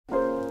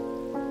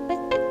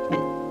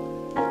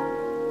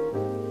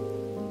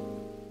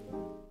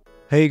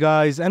Hey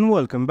guys, and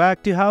welcome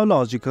back to How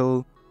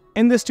Logical.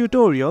 In this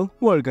tutorial,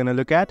 we're gonna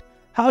look at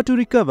how to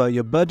recover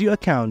your Badoo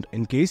account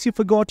in case you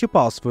forgot your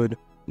password.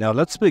 Now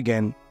let's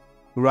begin.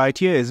 Right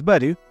here is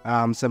Badoo.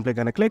 I'm simply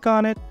gonna click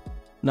on it.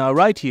 Now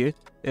right here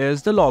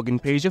is the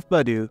login page of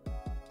Badoo.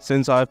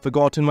 Since I've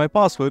forgotten my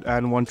password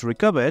and want to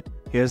recover it,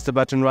 here's the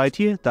button right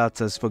here that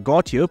says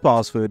Forgot Your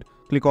Password.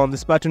 Click on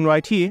this button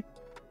right here.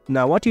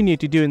 Now what you need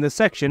to do in this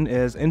section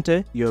is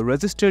enter your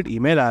registered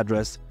email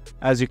address.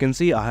 As you can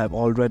see, I have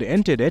already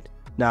entered it.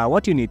 Now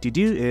what you need to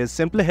do is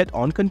simply hit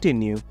on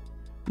continue.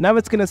 Now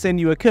it's gonna send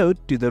you a code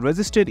to the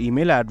registered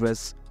email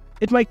address.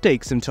 It might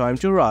take some time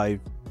to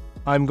arrive.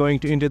 I'm going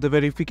to enter the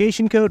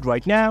verification code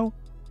right now.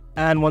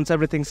 And once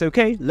everything's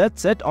okay,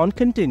 let's hit on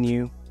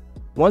continue.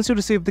 Once you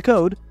receive the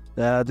code,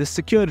 this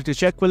security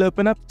check will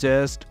open up.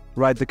 Just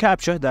write the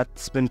captcha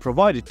that's been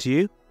provided to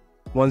you.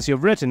 Once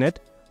you've written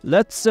it,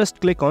 let's just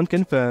click on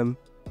confirm.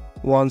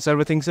 Once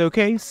everything's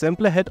okay,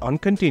 simply hit on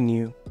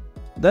continue.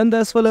 Then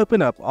this will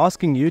open up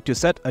asking you to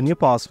set a new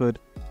password.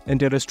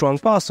 Enter a strong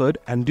password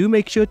and do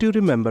make sure to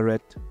remember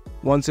it.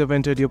 Once you've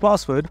entered your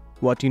password,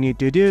 what you need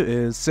to do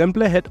is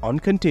simply hit on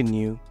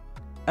continue.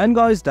 And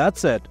guys,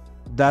 that's it.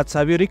 That's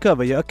how you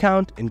recover your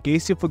account in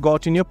case you've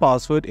forgotten your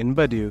password in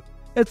Badoo.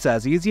 It's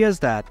as easy as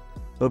that.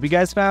 Hope you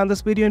guys found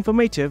this video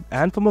informative,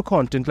 and for more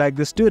content like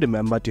this, do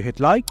remember to hit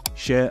like,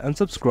 share and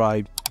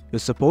subscribe. Your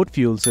support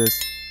fuels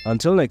us.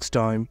 Until next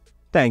time,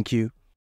 thank you.